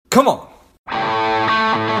Come on.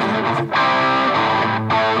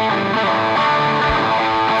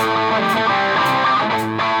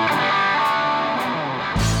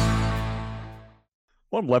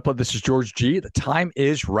 Well, Lepa, this is George G. The time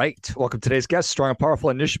is right. Welcome to today's guest, strong and powerful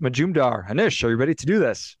Anish Majumdar. Anish, are you ready to do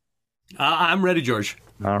this? I'm ready, George.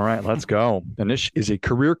 All right, let's go. Anish is a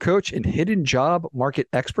career coach and hidden job market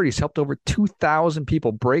expert. He's helped over 2,000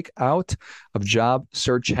 people break out of job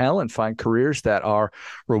search hell and find careers that are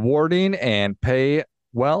rewarding and pay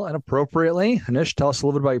well and appropriately. Anish, tell us a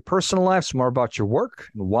little bit about your personal life, some more about your work,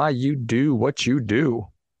 and why you do what you do.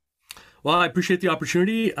 Well, I appreciate the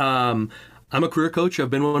opportunity. I'm a career coach.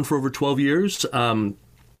 I've been one for over 12 years.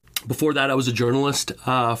 Before that, I was a journalist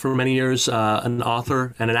for many years, an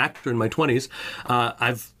author and an actor in my 20s.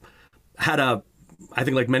 I've had I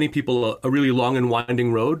think like many people, a really long and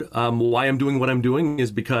winding road. Why I'm doing what I'm doing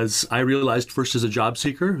is because I realized first as a job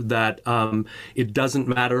seeker that it doesn't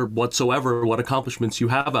matter whatsoever what accomplishments you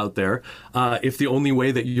have out there. If the only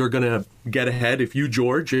way that you're going to get ahead, if you,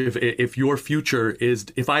 George, if your future is,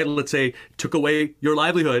 if I, let's say, took away your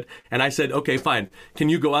livelihood and I said, okay, fine, can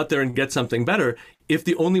you go out there and get something better? If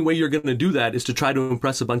the only way you're going to do that is to try to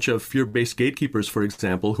impress a bunch of fear-based gatekeepers, for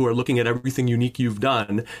example, who are looking at everything unique you've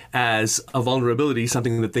done as a vulnerability,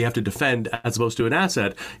 something that they have to defend as opposed to an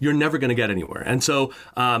asset, you're never going to get anywhere. And so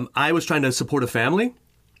I was trying to support a family.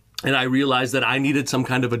 And I realized that I needed some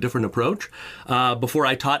kind of a different approach. Before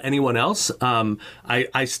I taught anyone else,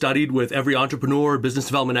 I studied with every entrepreneur, business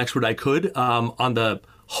development expert I could on the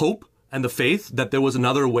hope and the faith that there was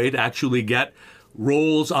another way to actually get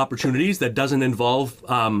roles, opportunities that doesn't involve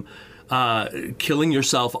killing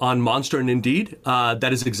yourself on Monster and Indeed.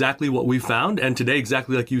 That is exactly what we found. And today,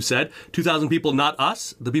 exactly like you said, 2,000 people, not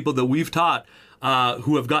us, the people that we've taught,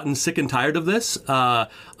 who have gotten sick and tired of this,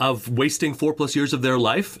 of wasting 4+ years of their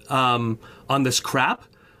life on this crap.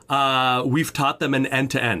 We've taught them an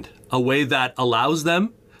end-to-end, a way that allows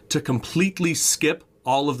them to completely skip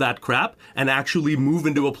all of that crap and actually move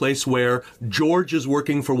into a place where George is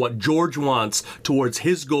working for what George wants towards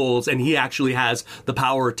his goals, and he actually has the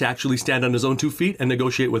power to actually stand on his own 2 feet and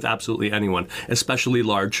negotiate with absolutely anyone, especially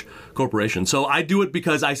large corporations. So I do it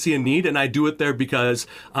because I see a need, and I do it there because,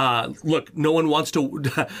 look, no one wants to,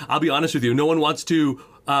 I'll be honest with you, no one wants to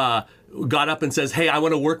got up and says, hey, I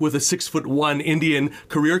want to work with a 6'1" Indian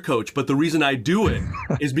career coach. But the reason I do it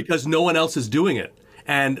is because no one else is doing it.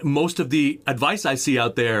 And most of the advice I see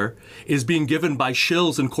out there is being given by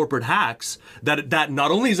shills and corporate hacks that not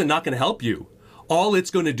only is it not going to help you, all it's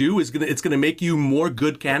going to do is it's going to make you more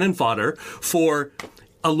good cannon fodder for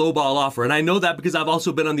a lowball offer. And I know that because I've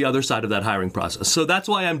also been on the other side of that hiring process. So that's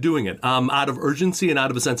why I'm doing it, out of urgency and out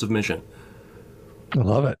of a sense of mission. I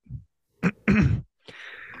love it.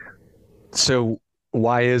 So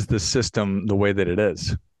why is the system the way that it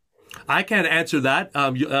is? I can't answer that.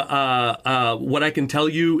 What I can tell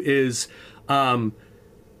you is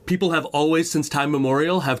people have always, since time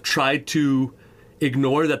immemorial, have tried to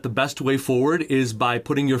ignore that the best way forward is by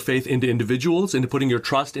putting your faith into individuals, into putting your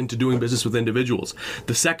trust into doing business with individuals.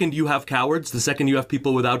 The second you have cowards, the second you have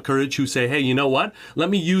people without courage who say, hey, you know what?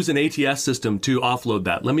 Let me use an ATS system to offload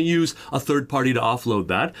that. Let me use a third party to offload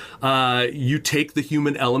that. You take the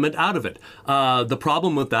human element out of it. The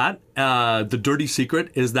problem with that, the dirty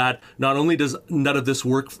secret, is that not only does none of this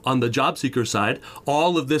work on the job seeker side,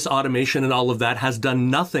 all of this automation and all of that has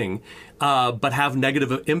done nothing but have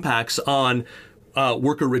negative impacts on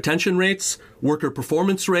worker retention rates, worker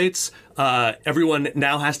performance rates. Everyone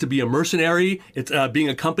now has to be a mercenary. It's being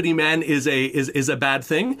a company man is a bad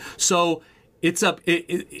thing. So it's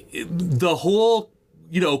the whole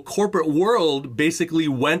corporate world basically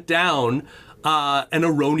went down an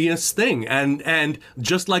erroneous thing, and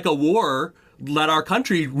just like a war that our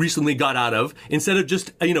country recently got out of, instead of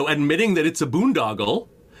just admitting that it's a boondoggle.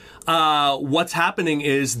 What's happening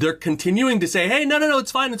is they're continuing to say, hey, no,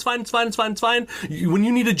 it's fine. When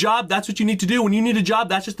you need a job, that's what you need to do. When you need a job,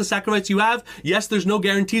 that's just the sacrifice you have. Yes, there's no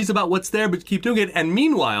guarantees about what's there, but keep doing it. And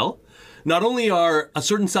meanwhile, not only are a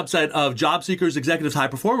certain subset of job seekers, executives, high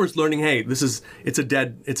performers learning, hey, it's a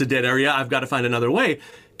dead area. I've got to find another way.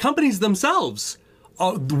 Companies themselves,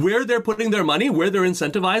 where they're putting their money, where they're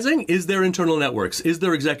incentivizing, is their internal networks, is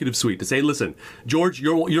their executive suite to say, listen, George,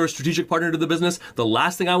 you're a strategic partner to the business. The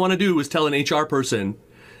last thing I want to do is tell an HR person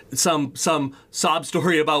some sob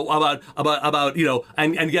story about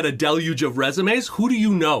and get a deluge of resumes. Who do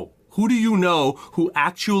you know? Who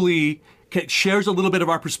actually shares a little bit of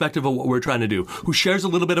our perspective of what we're trying to do, who shares a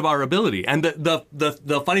little bit of our ability? And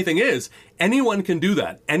the funny thing is, anyone can do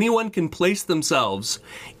that. Anyone can place themselves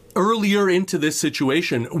earlier into this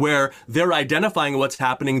situation where they're identifying what's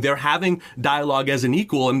happening, they're having dialogue as an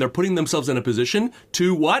equal, and they're putting themselves in a position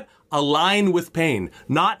to what? Align with pain.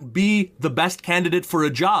 Not be the best candidate for a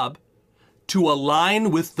job, to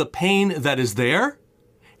align with the pain that is there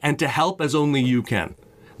and to help as only you can.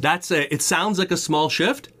 It sounds like a small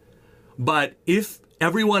shift, but if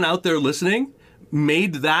everyone out there listening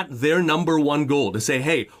made that their number one goal, to say,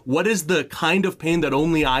 hey, what is the kind of pain that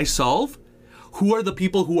only I solve? Who are the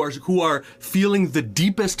people who are feeling the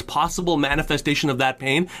deepest possible manifestation of that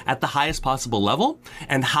pain at the highest possible level?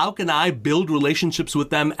 And how can I build relationships with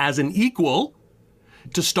them as an equal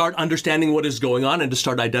to start understanding what is going on and to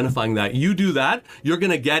start identifying that? You do that, you're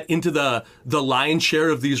going to get into the lion's share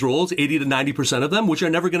of these roles, 80 to 90% of them, which are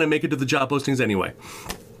never going to make it to the job postings anyway.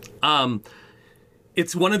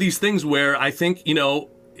 It's one of these things where I think,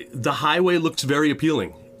 the highway looks very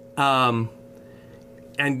appealing.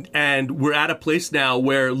 And we're at a place now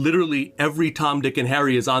where literally every Tom, Dick, and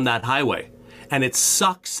Harry is on that highway. And it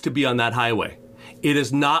sucks to be on that highway. It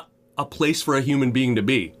is not a place for a human being to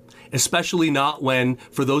be. Especially not when,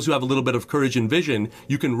 for those who have a little bit of courage and vision,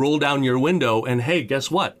 you can roll down your window and, hey, guess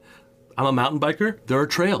what? I'm a mountain biker. There are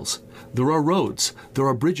trails. There are roads. There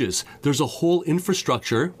are bridges. There's a whole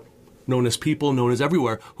infrastructure, known as people, known as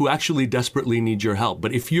everywhere, who actually desperately need your help.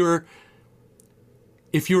 But if your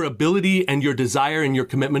ability and your desire and your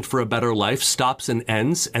commitment for a better life stops and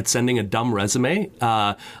ends at sending a dumb resume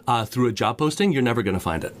through a job posting, you're never going to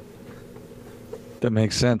find it. That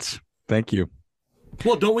makes sense. Thank you.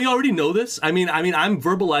 Well, don't we already know this? I mean, I'm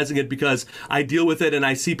verbalizing it because I deal with it and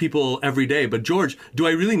I see people every day. But George, do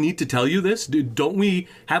I really need to tell you this?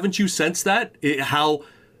 Haven't you sensed that? How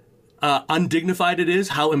undignified it is,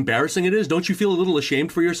 how embarrassing it is? Don't you feel a little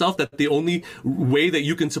ashamed for yourself that the only way that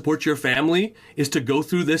you can support your family is to go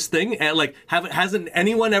through this thing? And hasn't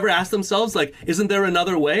anyone ever asked themselves, isn't there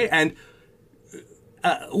another way? And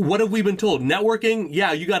what have we been told? Networking?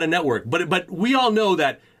 Yeah, you got to network. But we all know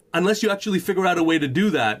that unless you actually figure out a way to do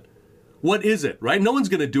that, what is it, right? No one's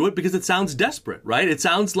going to do it because it sounds desperate, right? It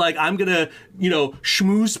sounds like I'm going to,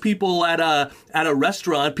 schmooze people at a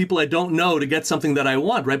restaurant, people I don't know, to get something that I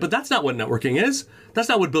want, right? But that's not what networking is. That's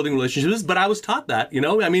not what building relationships is. But I was taught that,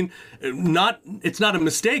 it's not a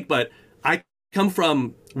mistake, but I come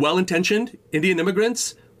from well-intentioned Indian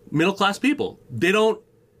immigrants, middle-class people. They don't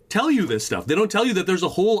tell you this stuff. They don't tell you that there's a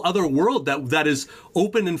whole other world that is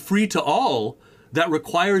open and free to all, that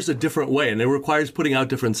requires a different way, and it requires putting out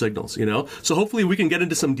different signals, So hopefully we can get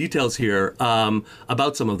into some details here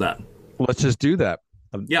about some of that. Let's just do that.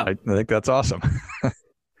 Yeah. I think that's awesome.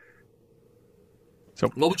 So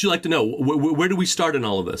what would you like to know? Where do we start in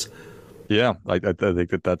all of this? Yeah, I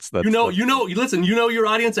think that's listen, your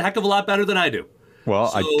audience a heck of a lot better than I do.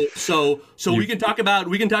 Well, so we can talk about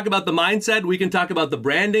the mindset. We can talk about the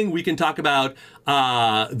branding. We can talk about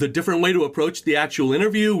the different way to approach the actual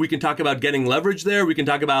interview. We can talk about getting leverage there. We can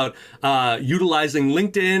talk about utilizing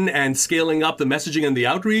LinkedIn and scaling up the messaging and the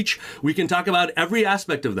outreach. We can talk about every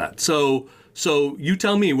aspect of that. So you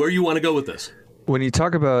tell me where you want to go with this. When you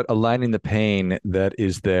talk about aligning the pain that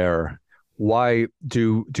is there, why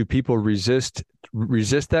do people resist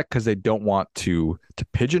that? Because they don't want to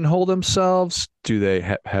pigeonhole themselves? Do they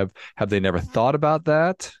have they never thought about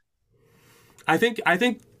that? I think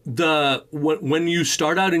when you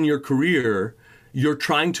start out in your career, you're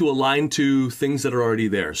trying to align to things that are already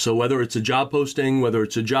there. So whether it's a job posting, whether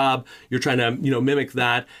it's a job, you're trying to mimic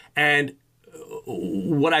that. And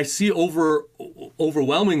what I see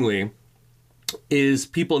overwhelmingly is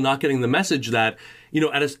people not getting the message that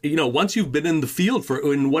once you've been in the field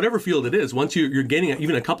in whatever field it is, once you're gaining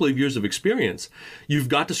even a couple of years of experience, you've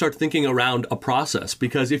got to start thinking around a process.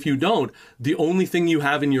 Because if you don't, the only thing you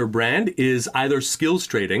have in your brand is either skills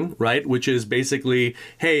trading, right? Which is basically,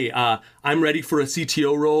 hey, I'm ready for a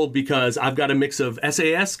CTO role because I've got a mix of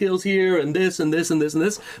SAS skills here and this and this and this and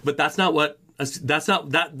this. But that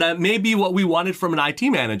may be what we wanted from an IT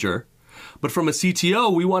manager. But from a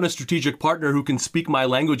CTO, we want a strategic partner who can speak my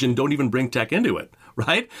language and don't even bring tech into it,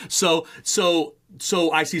 right? So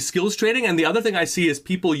I see skills trading. And the other thing I see is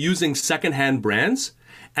people using secondhand brands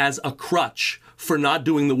as a crutch for not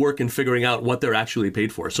doing the work and figuring out what they're actually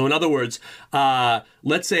paid for. So in other words,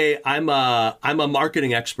 let's say I'm a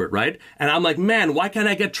marketing expert, right? And I'm like, man, why can't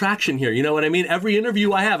I get traction here? You know what I mean? Every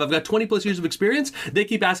interview I have, I've got 20 plus years of experience. They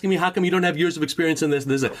keep asking me, how come you don't have years of experience in this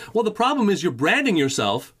and this? Well, the problem is you're branding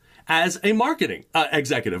yourself as a marketing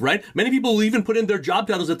executive, right? Many people will even put in their job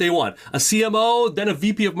titles that they want. A CMO, then a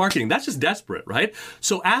VP of marketing. That's just desperate, right?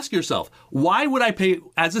 So ask yourself, why would I pay,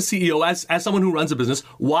 as a CEO, as someone who runs a business,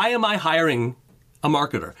 why am I hiring a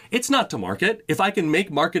marketer? It's not to market. If I can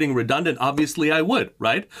make marketing redundant, obviously I would,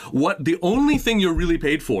 right? The only thing you're really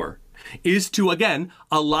paid for is to, again,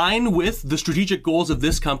 align with the strategic goals of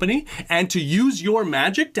this company and to use your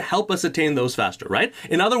magic to help us attain those faster, right?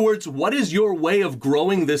 In other words, what is your way of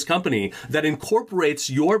growing this company that incorporates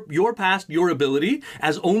your past, your ability,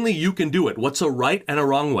 as only you can do it? What's a right and a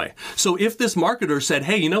wrong way? So if this marketer said,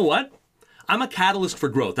 hey, you know what? I'm a catalyst for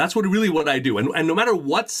growth. That's what I do. And no matter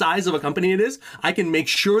what size of a company it is, I can make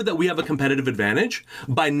sure that we have a competitive advantage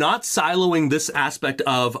by not siloing this aspect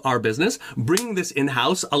of our business, bringing this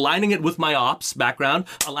in-house, aligning it with my ops background,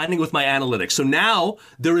 aligning it with my analytics. So now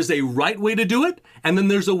there is a right way to do it, and then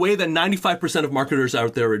there's a way that 95% of marketers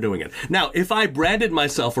out there are doing it. Now, if I branded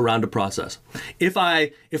myself around a process, if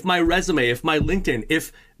my resume, if my LinkedIn,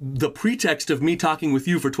 if the pretext of me talking with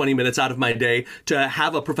you for 20 minutes out of my day to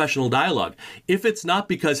have a professional dialogue, if it's not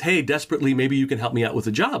because, hey, desperately, maybe you can help me out with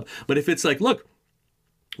a job, but if it's like, look,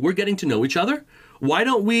 we're getting to know each other. Why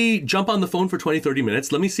don't we jump on the phone for 20, 30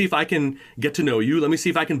 minutes? Let me see if I can get to know you. Let me see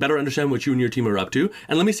if I can better understand what you and your team are up to.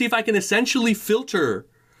 And let me see if I can essentially filter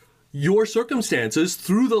your circumstances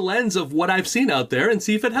through the lens of what I've seen out there and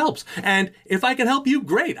see if it helps. And if I can help you,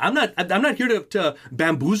 great. I'm not here to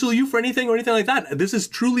bamboozle you for anything or anything like that. This is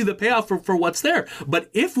truly the payoff for what's there. But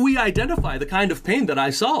if we identify the kind of pain that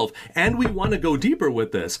I solve and we want to go deeper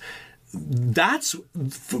with this, that's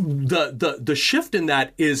the shift in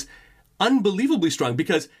that is unbelievably strong.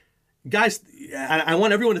 Because guys, I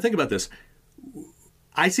want everyone to think about this.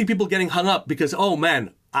 I see people getting hung up because, oh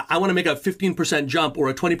man, I want to make a 15% jump or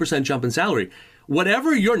a 20% jump in salary.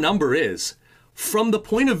 Whatever your number is, from the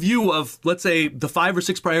point of view of, let's say, the 5 or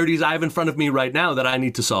 6 priorities I have in front of me right now that I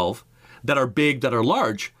need to solve, that are big, that are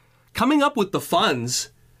large, coming up with the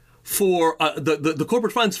funds for the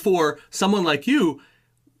corporate funds for someone like you,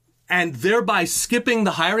 and thereby skipping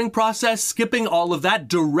the hiring process, skipping all of that,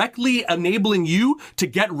 directly enabling you to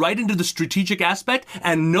get right into the strategic aspect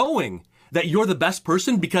and knowing that you're the best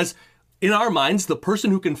person, because in our minds, the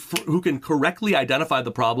person who can correctly identify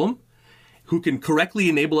the problem, who can correctly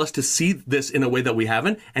enable us to see this in a way that we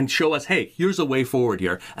haven't and show us, hey, here's a way forward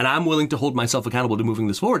here, and I'm willing to hold myself accountable to moving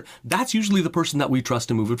this forward. That's usually the person that we trust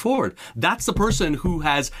to move it forward. That's the person who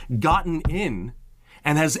has gotten in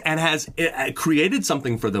and has created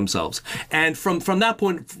something for themselves. And from that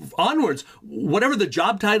point onwards, whatever the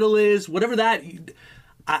job title is, whatever that,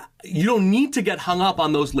 you don't need to get hung up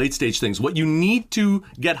on those late stage things. What you need to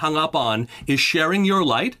get hung up on is sharing your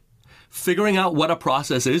light, figuring out what a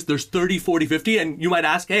process is. There's 30, 40, 50, and you might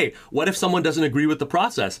ask, hey, what if someone doesn't agree with the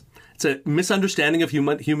process? It's a misunderstanding of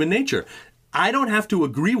human nature. I don't have to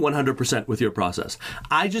agree 100% with your process.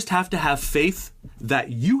 I just have to have faith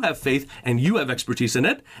that you have faith and you have expertise in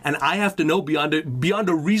it, and I have to know beyond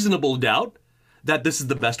a reasonable doubt that this is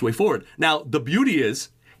the best way forward. Now, the beauty is,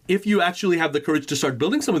 if you actually have the courage to start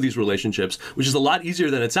building some of these relationships, which is a lot easier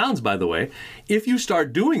than it sounds, by the way, if you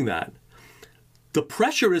start doing that, the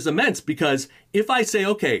pressure is immense, because if I say,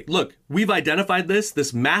 okay, look, we've identified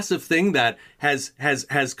this massive thing that has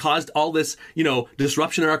caused all this,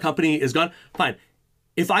 disruption in our company is gone, fine.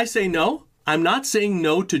 If I say no, I'm not saying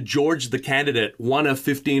no to George, the candidate, one of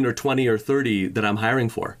 15 or 20 or 30 that I'm hiring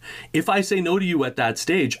for. If I say no to you at that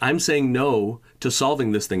stage, I'm saying no to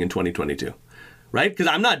solving this thing in 2022. Right? Because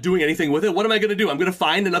I'm not doing anything with it. What am I going to do? I'm going to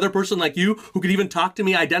find another person like you who could even talk to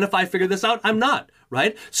me, identify, figure this out? I'm not,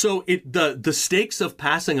 right? So the stakes of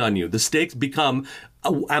passing on you, the stakes become,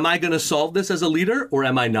 am I going to solve this as a leader or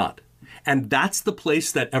am I not? And that's the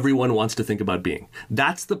place that everyone wants to think about being.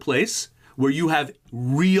 That's the place where you have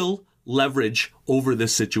real leverage over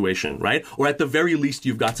this situation, right? Or at the very least,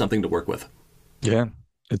 you've got something to work with. Yeah.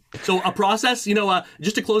 So a process,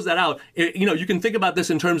 just to close that out, you can think about this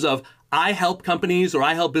in terms of, I help companies or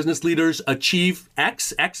I help business leaders achieve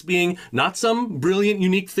X being not some brilliant,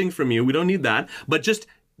 unique thing from you. We don't need that. But just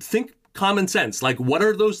think common sense. Like, what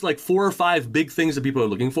are those 4 or 5 big things that people are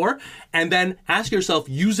looking for? And then ask yourself,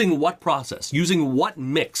 using what process, using what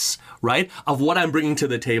mix, right, of what I'm bringing to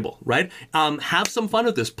the table, right? Have some fun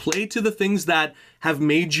with this. Play to the things that have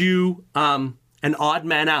made you an odd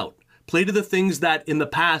man out. Play to the things that in the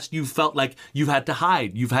past you felt like you've had to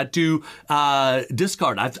hide, you've had to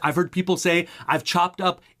discard. I've heard people say, I've chopped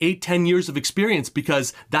up 8-10 years of experience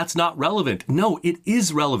because that's not relevant. No, it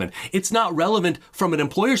is relevant. It's not relevant from an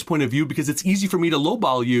employer's point of view because it's easy for me to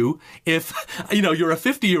lowball you if you're a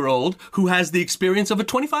 50-year-old who has the experience of a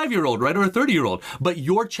 25-year-old, right, or a 30-year-old. But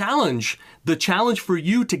your challenge, the challenge for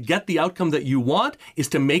you to get the outcome that you want, is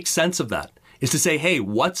to make sense of that. Is to say, hey,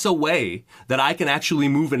 what's a way that I can actually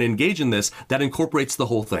move and engage in this that incorporates the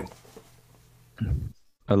whole thing?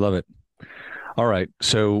 I love it. All right.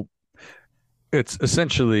 So it's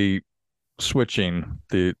essentially switching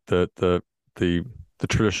the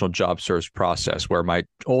traditional job search process, where my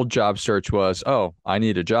old job search was, oh, I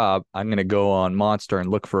need a job. I'm going to go on Monster and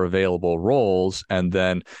look for available roles and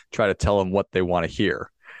then try to tell them what they want to hear.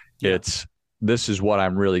 Yeah. It's, this is what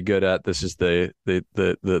I'm really good at. This is the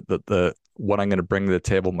what I'm going to bring to the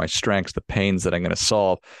table, my strengths, the pains that I'm going to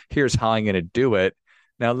solve. Here's how I'm going to do it.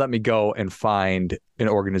 Now let me go and find an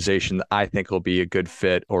organization that I think will be a good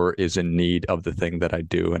fit or is in need of the thing that I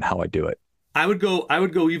do and how I do it. I would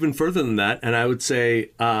go even further than that, and I would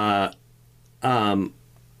say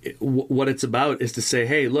what it's about is to say,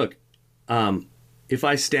 hey, look, if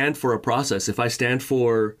I stand for a process, if I stand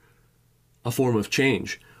for a form of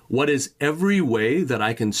change, what is every way that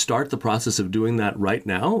I can start the process of doing that right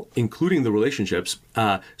now, including the relationships?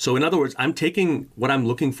 So in other words, I'm taking what I'm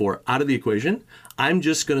looking for out of the equation. I'm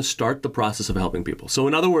just going to start the process of helping people. So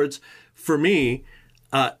in other words, for me,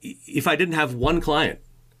 if I didn't have one client,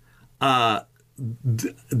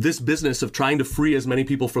 this business of trying to free as many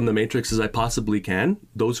people from the matrix as I possibly can,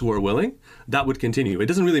 those who are willing, that would continue. It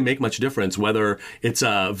doesn't really make much difference whether it's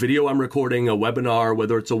a video I'm recording, a webinar,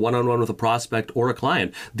 whether it's a one-on-one with a prospect or a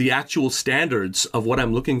client. The actual standards of what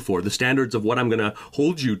I'm looking for, the standards of what I'm going to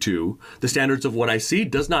hold you to, the standards of what I see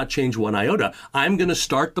does not change one iota. I'm going to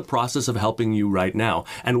start the process of helping you right now.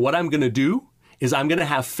 And what I'm going to do is I'm going to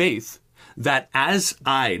have faith that as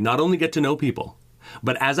I not only get to know people,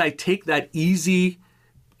 but as I take that easy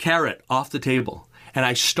carrot off the table and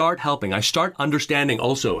I start helping, I start understanding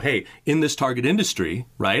also, hey, in this target industry,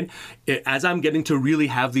 right, as I'm getting to really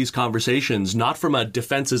have these conversations, not from a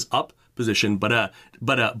defenses up position, but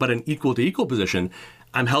an equal to equal position,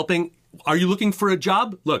 I'm helping. Are you looking for a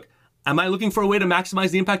job? Look, am I looking for a way to maximize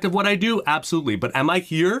the impact of what I do? Absolutely. But am I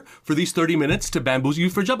here for these 30 minutes to bamboozle you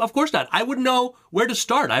for a job? Of course not. I wouldn't know where to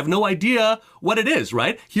start. I have no idea what it is,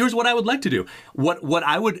 right? Here's what I would like to do. What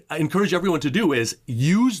I would encourage everyone to do is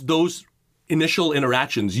use those initial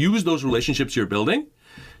interactions, use those relationships you're building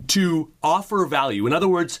to offer value. In other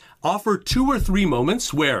words, offer 2 or 3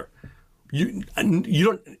 moments where you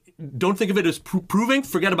don't think of it as proving.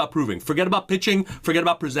 Forget about proving. Forget about pitching. Forget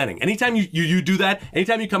about presenting. Anytime you do that,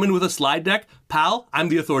 anytime you come in with a slide deck, pal, I'm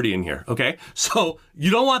the authority in here, okay? So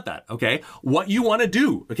you don't want that, okay? What you want to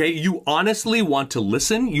do, okay? You honestly want to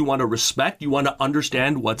listen. You want to respect. You want to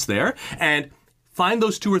understand what's there. And find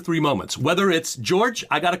those 2 or 3 moments. Whether it's, George,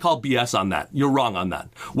 I got to call BS on that. You're wrong on that.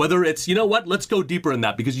 Whether it's, you know what, let's go deeper in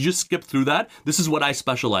that because you just skipped through that. This is what I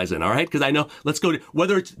specialize in, all right? Because I know, let's go,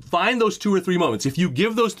 whether it's, find those 2 or 3 moments. If you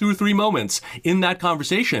give those 2 or 3 moments in that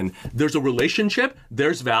conversation, there's a relationship,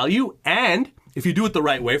 there's value, and if you do it the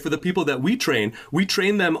right way, for the people that we train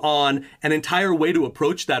them on an entire way to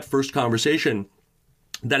approach that first conversation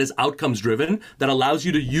that is outcomes driven, that allows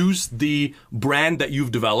you to use the brand that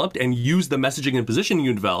you've developed and use the messaging and positioning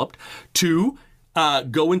you developed to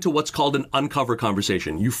go into what's called an uncover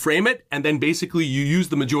conversation. You frame it, and then basically you use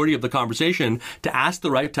the majority of the conversation to ask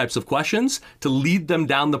the right types of questions to lead them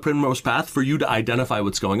down the primrose path for you to identify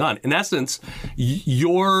what's going on. In essence,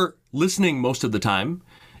 you're listening most of the time.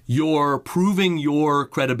 You're proving your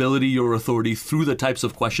credibility, your authority through the types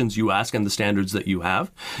of questions you ask and the standards that you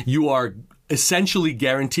have. You are essentially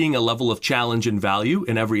guaranteeing a level of challenge and value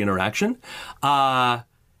in every interaction. And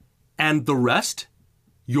the rest,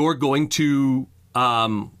 you're going to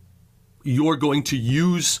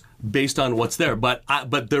use based on what's there. But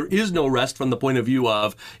there is no rest from the point of view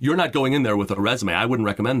of you're not going in there with a resume. I wouldn't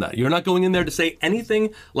recommend that. You're not going in there to say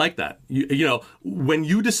anything like that. You know, when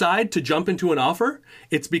you decide to jump into an offer,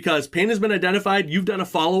 it's because pain has been identified. You've done a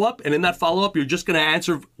follow-up, and in that follow-up, you're just going to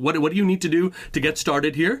answer what do you need to do to get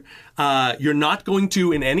started here. You're not going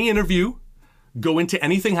to, in any interview, go into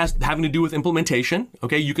anything having to do with implementation.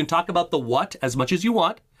 Okay, you can talk about the what as much as you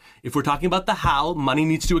want. If we're talking about the how, money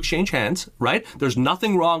needs to exchange hands, right? There's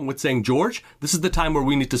nothing wrong with saying, George, this is the time where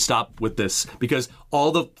we need to stop with this because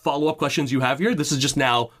all the follow-up questions you have here, this is just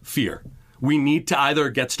now fear. We need to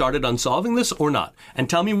either get started on solving this or not. And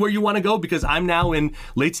tell me where you want to go because I'm now in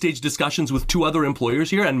late-stage discussions with 2 other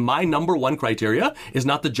employers here, and my number 1 criteria is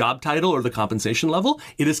not the job title or the compensation level.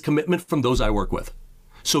 It is commitment from those I work with.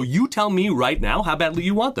 So you tell me right now how badly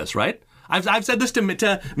you want this, right? I've said this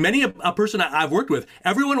to many a person I've worked with.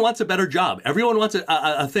 Everyone wants a better job. Everyone wants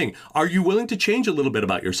a thing. Are you willing to change a little bit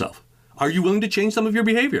about yourself? Are you willing to change some of your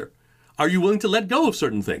behavior? Are you willing to let go of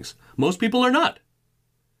certain things? Most people are not.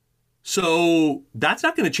 So that's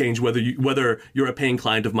not going to change whether you're a paying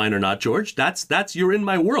client of mine or not, George. That's you're in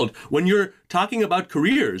my world. When you're talking about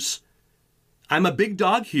careers, I'm a big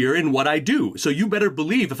dog here in what I do. So you better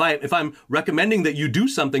believe if I'm recommending that you do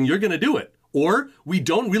something, you're going to do it. Or we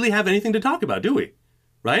don't really have anything to talk about, do we?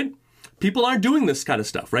 Right? people aren't doing this kind of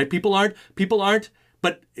stuff, right? People aren't,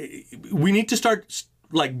 but we need to start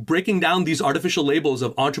like breaking down these artificial labels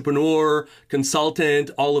of entrepreneur, consultant,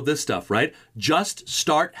 all of this stuff, right? Just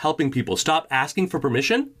start helping people. Stop asking for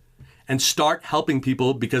permission and start helping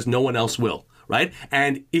people because no one else will, right?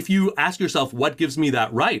 And if you ask yourself, what gives me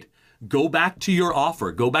that right? Go back to your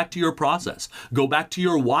offer, go back to your process, go back to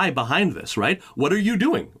your why behind this, right? What are you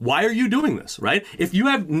doing? Why are you doing this, right? If you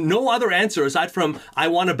have no other answer aside from, I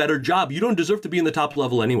want a better job, you don't deserve to be in the top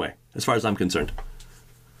level anyway, as far as I'm concerned.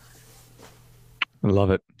 I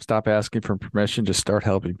love it. Stop asking for permission. Just start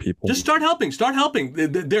helping people. Just start helping. Start helping.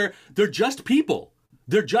 They're just people.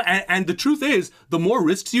 And the truth is, the more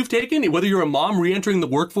risks you've taken, whether you're a mom re-entering the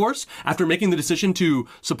workforce after making the decision to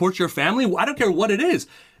support your family, I don't care what it is.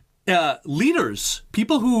 Leaders,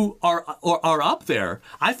 people who are up there,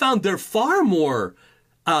 I found they're far more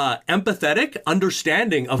empathetic,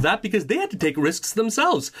 understanding of that because they had to take risks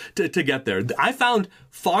themselves to get there. I found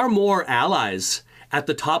far more allies at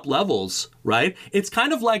the top levels, right? It's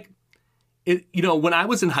kind of like, when I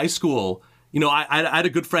was in high school, I had a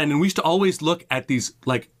good friend and we used to always look at these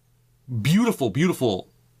like beautiful, beautiful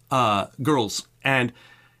girls. And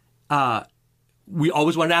we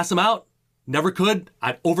always wanted to ask them out. Never could.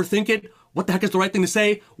 I'd overthink it. What the heck is the right thing to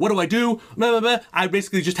say? What do I do? Blah, blah, blah. I'd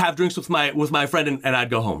basically just have drinks with my friend and I'd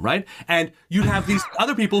go home, right? And you'd have these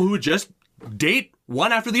other people who would just date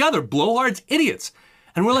one after the other, blowhards, idiots.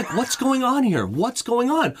 And we're like, what's going on here? What's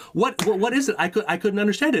going on? What is it? I couldn't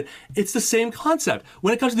understand it. It's the same concept.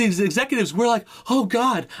 When it comes to these executives, we're like, oh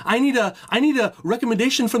God, I need a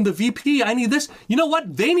recommendation from the VP. I need this. You know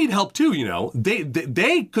what? They need help too.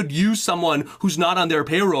 They could use someone who's not on their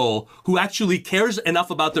payroll, who actually cares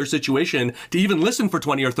enough about their situation to even listen for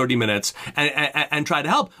 20 or 30 minutes and try to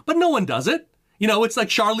help. But no one does it. It's like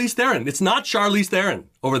Charlize Theron. It's not Charlize Theron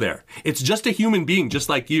over there. It's just a human being, just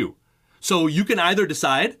like you. So you can either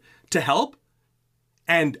decide to help,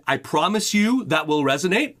 and I promise you that will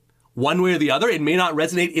resonate one way or the other. It may not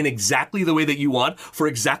resonate in exactly the way that you want for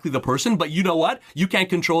exactly the person, but you know what? You can't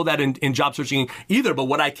control that in job searching either. But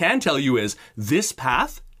what I can tell you is this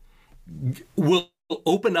path will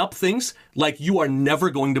open up things like you are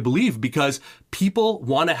never going to believe because people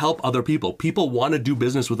want to help other people. People want to do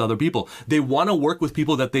business with other people. They want to work with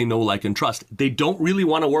people that they know, like, and trust. They don't really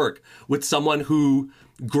want to work with someone who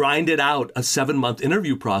grinded out a 7-month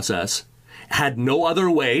interview process, had no other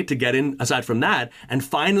way to get in aside from that, and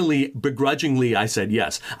finally, begrudgingly, I said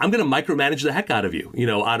yes. I'm going to micromanage the heck out of you,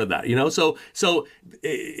 out of that, So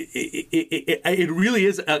it really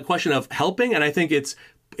is a question of helping, and I think it's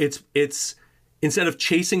instead of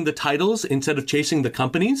chasing the titles, instead of chasing the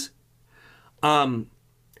companies,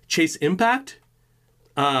 chase impact,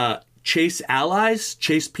 chase allies,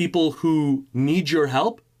 chase people who need your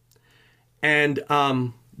help, and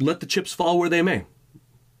let the chips fall where they may.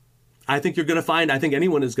 I think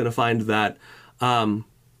anyone is going to find that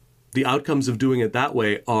the outcomes of doing it that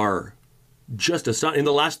way are just astonishing. In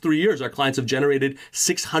the last 3 years, our clients have generated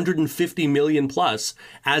 650 million plus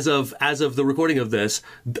as of the recording of this,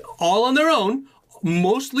 all on their own,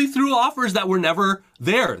 mostly through offers that were never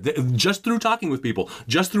there, just through talking with people,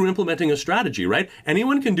 just through implementing a strategy, right?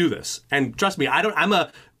 Anyone can do this. And trust me, I'm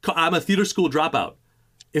a theater school dropout.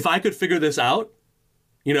 If I could figure this out,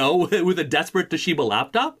 with a desperate Toshiba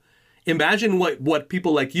laptop, imagine what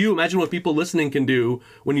people like you, imagine what people listening can do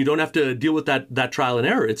when you don't have to deal with that trial and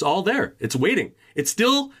error. It's all there. It's waiting. It's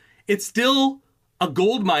still a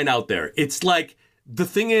gold mine out there. It's like, the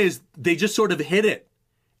thing is, they just sort of hid it.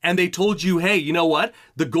 And they told you, hey, you know what?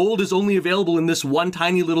 The gold is only available in this one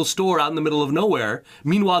tiny little store out in the middle of nowhere.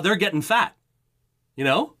 Meanwhile, they're getting fat.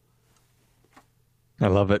 I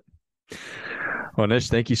love it. Well, Nish,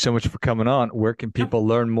 thank you so much for coming on. Where can people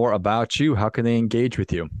learn more about you? How can they engage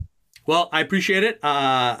with you? Well, I appreciate it.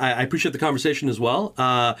 I appreciate the conversation as well.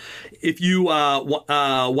 If you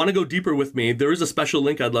want to go deeper with me, there is a special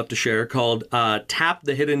link I'd love to share called Tap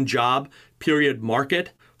the Hidden Job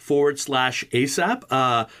Market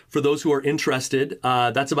 /ASAP. For those who are interested,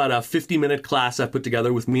 that's about a 50-minute class I've put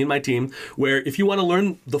together with me and my team, where if you want to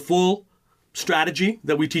learn the full strategy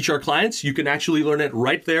that we teach our clients, you can actually learn it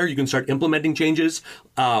right there. You can start implementing changes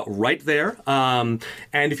right there. And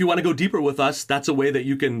if you want to go deeper with us, that's a way that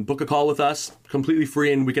you can book a call with us completely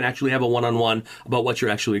free, and we can actually have a one-on-one about what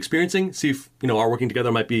you're actually experiencing. See if our working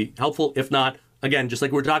together might be helpful. If not, again, just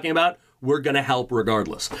like we're talking about, we're going to help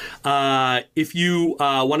regardless. If you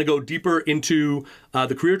want to go deeper into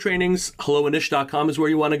the career trainings, helloanish.com is where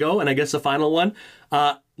you want to go. And I guess the final one,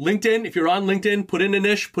 LinkedIn. If you're on LinkedIn, put in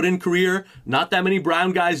Anish, put in career. Not that many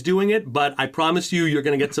brown guys doing it, but I promise you're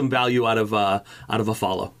going to get some value out of a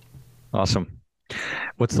follow. Awesome.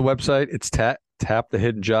 What's the website? It's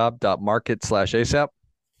tapthehiddenjob.market/ASAP.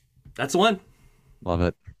 That's the one. Love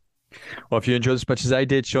it. Well, if you enjoyed as much as I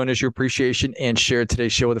did, showing us your appreciation and shared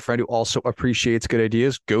today's show with a friend who also appreciates good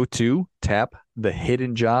ideas, go to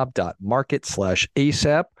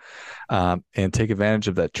tapthehiddenjob.market/ASAP and take advantage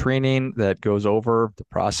of that training that goes over the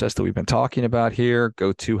process that we've been talking about here.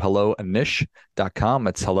 Go to helloanish.com.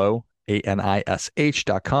 It's hello,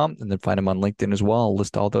 ANISH.com, and then find him on LinkedIn as well. I'll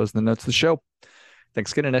list all those in the notes of the show.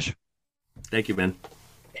 Thanks again, Anish. Thank you, Ben.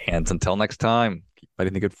 And until next time, keep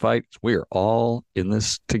fighting the good fight. We are all in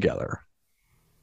this together.